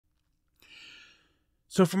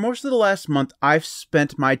So for most of the last month, I've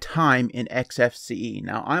spent my time in XFCE.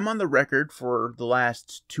 Now, I'm on the record for the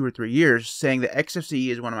last 2 or 3 years saying that XFCE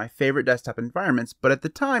is one of my favorite desktop environments, but at the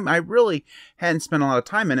time, I really hadn't spent a lot of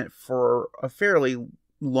time in it for a fairly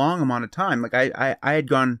long amount of time. Like I had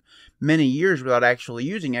gone many years without actually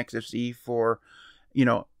using XFCE for,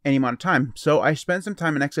 any amount of time. So I spent some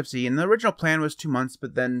time in XFCE, and the original plan was 2 months,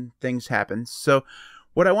 but then things happened. So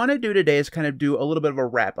what I want to do today is kind of do a little bit of a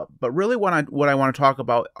wrap-up, but really what I want to talk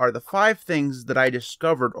about are the 5 things that I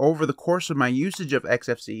discovered over the course of my usage of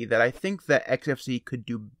XFCE that I think that XFCE could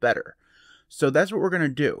do better. So that's what we're going to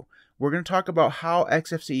do. We're going to talk about how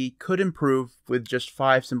XFCE could improve with just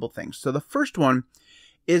 5 simple things. So the first one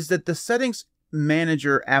is that the settings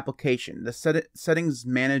manager application, the settings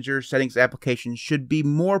manager settings application should be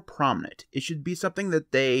more prominent. It should be something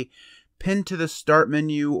that they pin to the start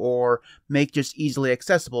menu or make just easily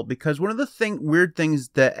accessible, because one of the weird things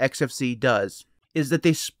that XFCE does is that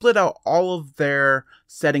they split out all of their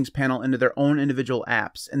settings panel into their own individual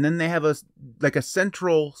apps, and then they have a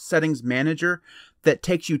central settings manager that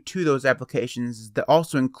takes you to those applications that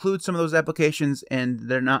also includes some of those applications, and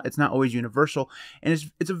it's not always universal, and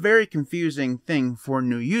it's a very confusing thing for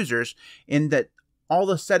new users in that all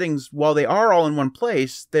the settings, while they are all in one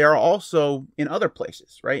place, they are also in other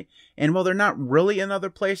places, right? And while they're not really in other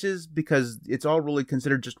places because it's all really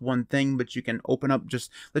considered just one thing, but you can open up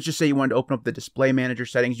let's just say you wanted to open up the display manager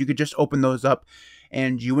settings, you could just open those up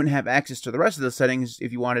and you wouldn't have access to the rest of the settings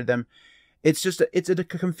if you wanted them. It's a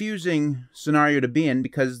confusing scenario to be in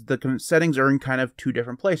because the settings are in kind of 2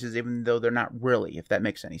 different places, even though they're not really, if that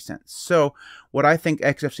makes any sense. So what I think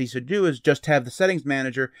XFCE should do is just have the settings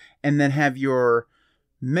manager and then have your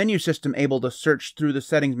menu system able to search through the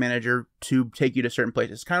settings manager to take you to certain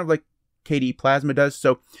places, kind of like KDE Plasma does.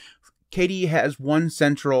 So KDE has one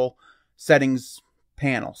central settings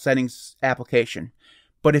panel, settings application.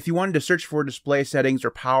 But if you wanted to search for display settings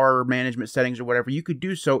or power management settings or whatever, you could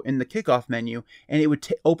do so in the kickoff menu, and it would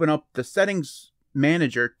open up the settings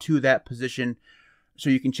manager to that position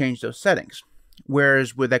so you can change those settings.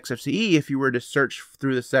 Whereas with XFCE, if you were to search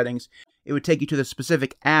through the settings, it would take you to the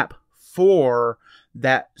specific app for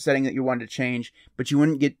that setting that you wanted to change, but you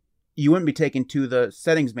wouldn't be taken to the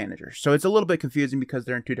settings manager. So it's a little bit confusing because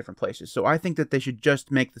they're in 2 different places. So I think that they should just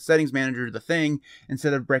make the settings manager the thing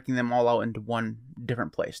instead of breaking them all out into one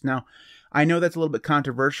different place. Now, I know that's a little bit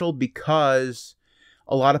controversial because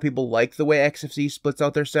a lot of people like the way XFCE splits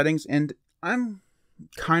out their settings, and I'm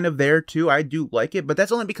kind of there too. I do like it, but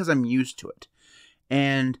that's only because I'm used to it.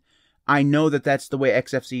 And I know that that's the way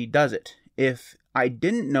XFCE does it. If I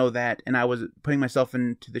didn't know that and I was putting myself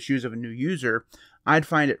into the shoes of a new user, I'd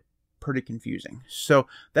find it pretty confusing. So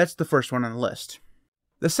that's the first one on the list.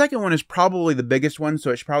 The second one is probably the biggest one,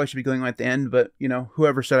 so it probably should be going at the end, but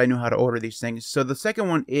whoever said I knew how to order these things. So the second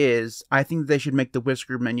one is, I think they should make the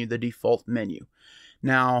Whisker menu the default menu.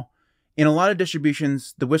 Now, in a lot of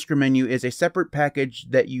distributions, the Whisker menu is a separate package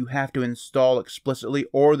that you have to install explicitly,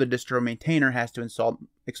 or the distro maintainer has to install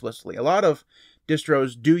explicitly. A lot of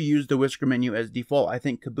distros do use the Whisker menu as default. I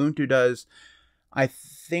think Kubuntu does. I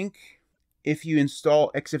think if you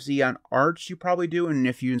install XFCE on Arch, you probably do, and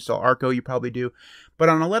if you install Arco, you probably do. But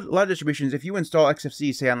on a lot of distributions, if you install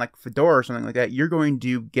XFCE, say on like Fedora or something like that, you're going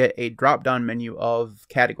to get a drop-down menu of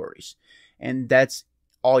categories, and that's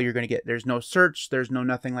all you're going to get. There's no search, there's no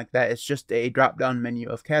nothing like that. It's just a drop-down menu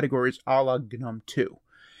of categories a la GNOME 2,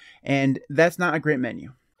 and that's not a great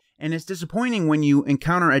menu. And it's disappointing when you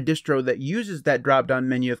encounter a distro that uses that drop-down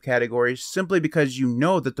menu of categories simply because you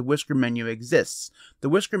know that the Whisker menu exists. The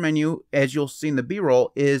Whisker menu, as you'll see in the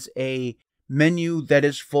B-roll, is a menu that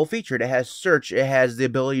is full-featured. It has search, it has the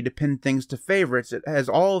ability to pin things to favorites, it has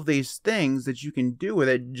all of these things that you can do with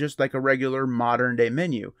it just like a regular modern-day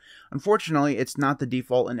menu. Unfortunately, it's not the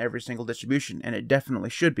default in every single distribution, and it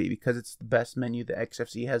definitely should be because it's the best menu that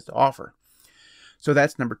XFCE has to offer. So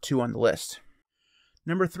that's number 2 on the list.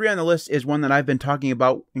 Number 3 on the list is one that I've been talking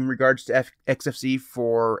about in regards to XFCE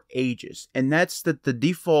for ages, and that's that the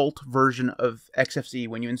default version of XFCE,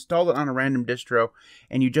 when you install it on a random distro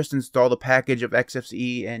and you just install the package of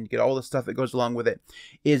XFCE and get all the stuff that goes along with it,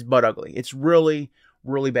 is butt ugly. It's really,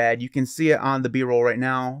 really bad. You can see it on the B-roll right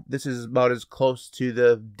now. This is about as close to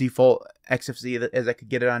the default XFCE as I could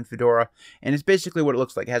get it on Fedora, and it's basically what it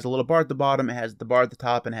looks like. It has a little bar at the bottom, it has the bar at the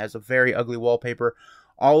top, and it has a very ugly wallpaper.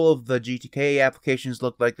 All of the GTK applications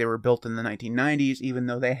look like they were built in the 1990s, even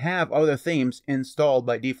though they have other themes installed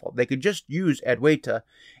by default. They could just use Adwaita,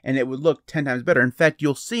 and it would look 10 times better. In fact,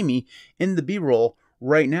 you'll see me in the B-roll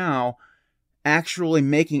right now actually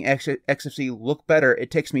making XFCE look better,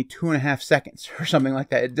 it takes me 2.5 seconds or something like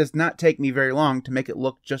that. It does not take me very long to make it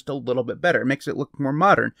look just a little bit better. It makes it look more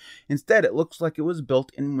modern. Instead, it looks like it was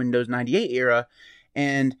built in Windows 98 era.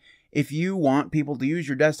 And if you want people to use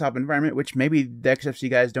your desktop environment, which maybe the XFCE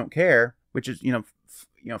guys don't care, which is,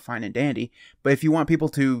 fine and dandy. But if you want people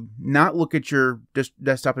to not look at your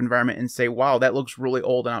desktop environment and say, wow, that looks really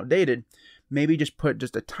old and outdated, maybe just put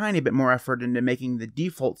just a tiny bit more effort into making the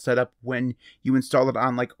default setup when you install it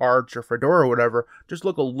on like Arch or Fedora or whatever, just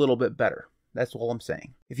look a little bit better. That's all I'm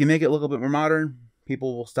saying. If you make it look a little bit more modern,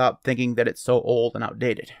 people will stop thinking that it's so old and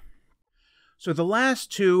outdated. So the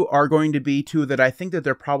last two are going to be two that I think that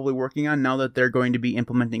they're probably working on now that they're going to be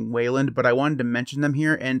implementing Wayland, but I wanted to mention them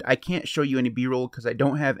here, and I can't show you any B-roll because I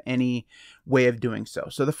don't have any way of doing so.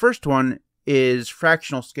 So the first one is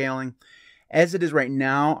fractional scaling. As it is right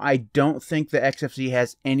now, I don't think the XFCE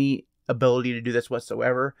has any ability to do this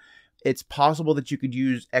whatsoever. It's possible that you could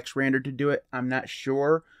use XRander to do it. I'm not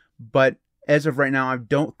sure, but as of right now, I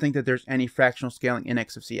don't think that there's any fractional scaling in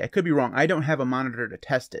XFCE. I could be wrong. I don't have a monitor to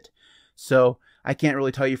test it, so I can't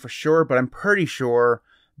really tell you for sure, but I'm pretty sure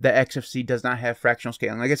that XFCE does not have fractional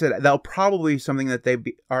scaling. Like I said, that'll probably be something that they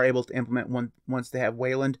are able to implement once they have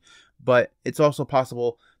Wayland, but it's also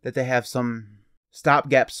possible that they have some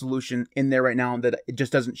stopgap solution in there right now that it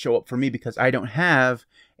just doesn't show up for me because I don't have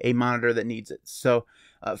a monitor that needs it. So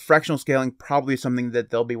fractional scaling probably is something that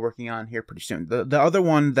they'll be working on here pretty soon. The other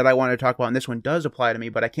one that I wanted to talk about, and this one does apply to me,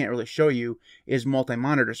 but I can't really show you, is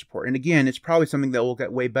multi-monitor support. And again, it's probably something that will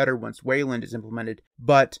get way better once Wayland is implemented,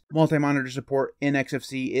 but multi-monitor support in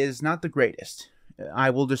XFCE is not the greatest. I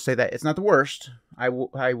will just say that. It's not the worst. I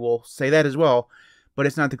will say that as well, but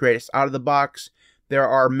it's not the greatest. Out of the box, there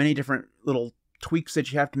are many different little tweaks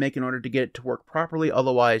that you have to make in order to get it to work properly.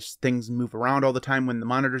 Otherwise, things move around all the time when the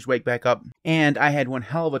monitors wake back up. And I had one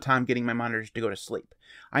hell of a time getting my monitors to go to sleep.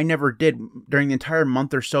 I never did, during the entire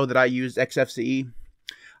month or so that I used XFCE,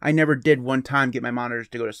 I never did one time get my monitors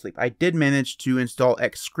to go to sleep. I did manage to install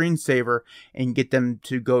X Screensaver and get them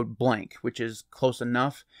to go blank, which is close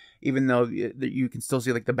enough. Even though you can still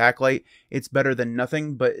see like the backlight, it's better than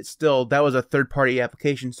nothing, but still, that was a third-party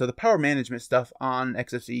application, so the power management stuff on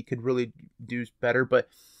XFCE could really do better, but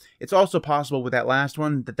it's also possible with that last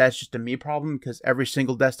one that that's just a me problem because every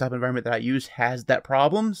single desktop environment that I use has that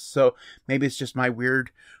problem, so maybe it's just my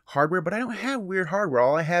weird hardware, but I don't have weird hardware.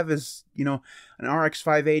 All I have is, an RX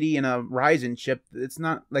 580 and a Ryzen chip. It's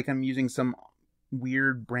not like I'm using some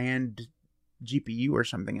weird brand GPU or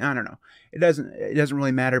something. I don't know. It doesn't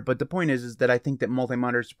really matter, but the point is that I think that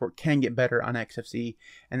multi-monitor support can get better on XFCE,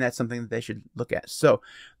 and that's something that they should look at. So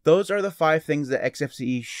those are the 5 things that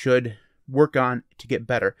XFCE should work on to get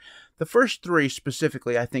better. The first 3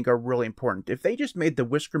 specifically I think are really important. If they just made the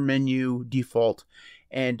Whisker menu default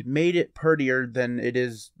and made it prettier than it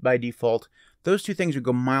is by default, those 2 things would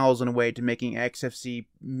go miles on the way to making XFCE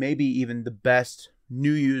maybe even the best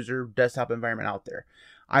new user desktop environment out there.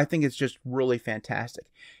 I think it's just really fantastic.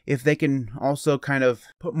 If they can also kind of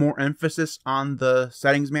put more emphasis on the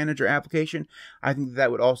settings manager application, I think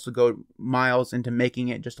that would also go miles into making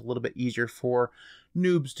it just a little bit easier for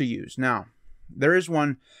noobs to use. Now, there is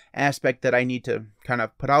one aspect that I need to kind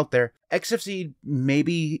of put out there. XFCE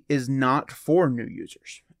maybe is not for new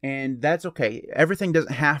users, and that's okay. Everything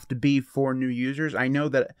doesn't have to be for new users. I know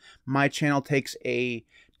that my channel takes a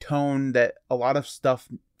tone that a lot of stuff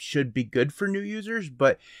should be good for new users,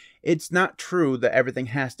 but it's not true that everything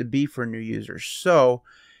has to be for new users. So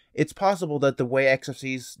it's possible that the way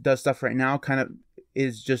XFCE does stuff right now kind of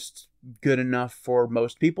is just good enough for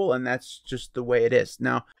most people, and that's just the way it is.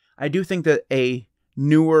 Now, I do think that a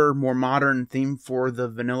newer, more modern theme for the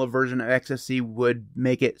vanilla version of XFCE would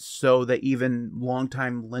make it so that even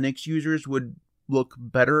longtime Linux users would look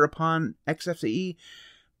better upon XFCE,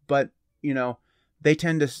 but they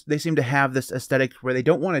seem to have this aesthetic where they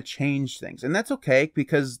don't want to change things, and that's okay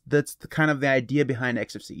because that's kind of the idea behind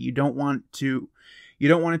XFCE. You don't want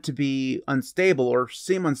it to be unstable or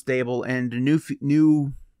seem unstable, and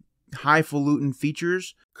new highfalutin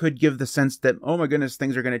features could give the sense that, oh my goodness,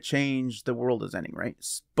 things are going to change, the world is ending, right?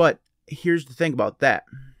 But here's the thing about that.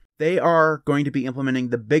 They are going to be implementing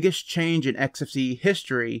the biggest change in XFCE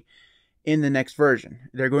history in the next version.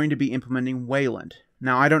 They're going to be implementing Wayland.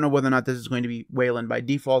 Now, I don't know whether or not this is going to be Wayland by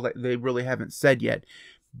default. They really haven't said yet.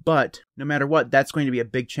 But no matter what, that's going to be a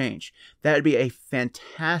big change. That would be a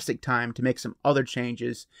fantastic time to make some other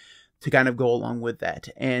changes to kind of go along with that.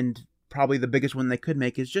 And probably the biggest one they could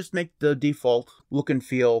make is just make the default look and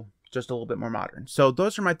feel just a little bit more modern. So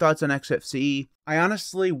those are my thoughts on XFCE. I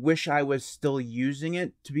honestly wish I was still using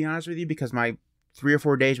it, to be honest with you, because my 3 or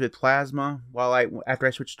 4 days with Plasma after I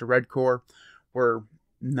switched to Red Core were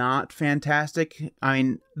not fantastic. I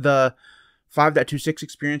mean, the 5.26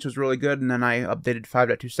 experience was really good, and then I updated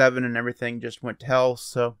 5.27 and everything just went to hell.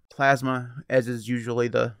 So Plasma, as is usually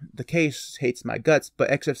the case, hates my guts, but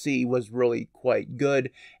XFCE was really quite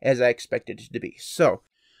good, as I expected it to be. So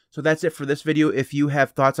that's it for this video. If you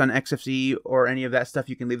have thoughts on XFCE or any of that stuff,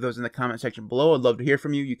 you can leave those in the comment section below. I'd love to hear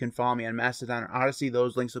from you. You can follow me on Mastodon or Odyssey.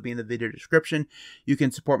 Those links will be in the video description. You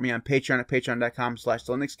can support me on Patreon at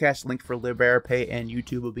patreon.com/TheLinuxCast. Link for LiberaPay and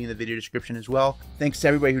YouTube will be in the video description as well. Thanks to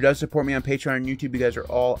everybody who does support me on Patreon and YouTube. You guys are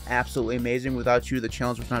all absolutely amazing. Without you, the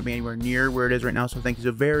channel would not be anywhere near where it is right now. So thank you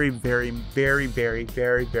so very, very, very, very,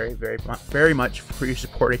 very, very, very much for your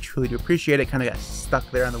support. I truly do appreciate it. Kind of got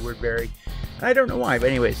stuck there on the word very. I don't know why, but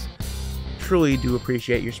anyways, truly do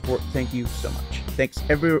appreciate your support. Thank you so much. Thanks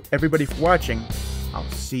everybody for watching. I'll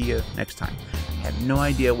see you next time. I have no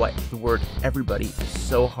idea why the word everybody is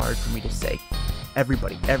so hard for me to say.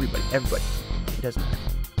 Everybody, everybody, everybody. It doesn't matter.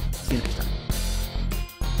 See you next time.